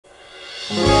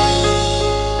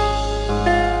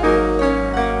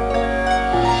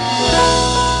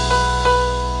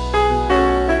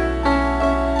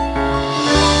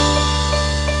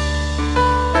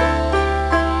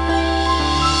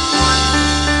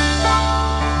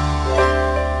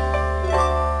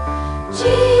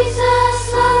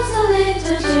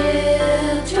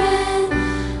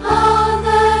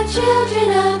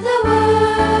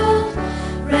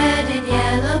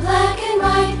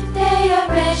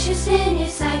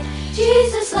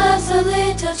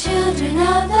Little children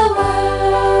of the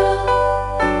world.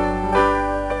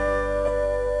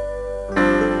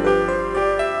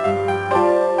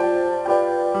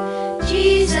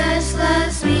 Jesus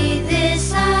loves me,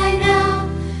 this I know,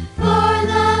 for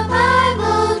the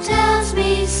Bible tells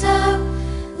me so.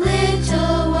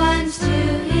 Little ones to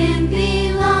Him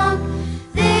belong.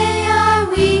 They are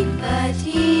weak, but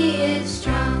He is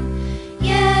strong.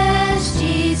 Yes,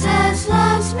 Jesus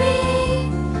loves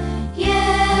me.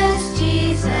 Yes,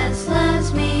 Jesus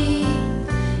loves me.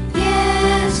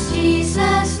 Yes,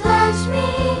 Jesus loves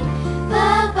me.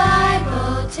 The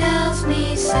Bible tells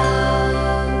me so.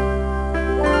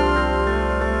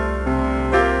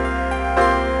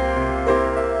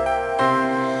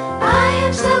 I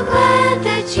am so glad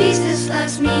that Jesus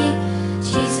loves me.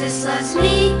 Jesus loves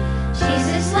me.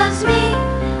 Jesus loves me.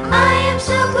 I am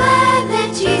so glad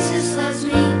that Jesus loves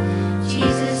me.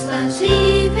 Jesus loves me.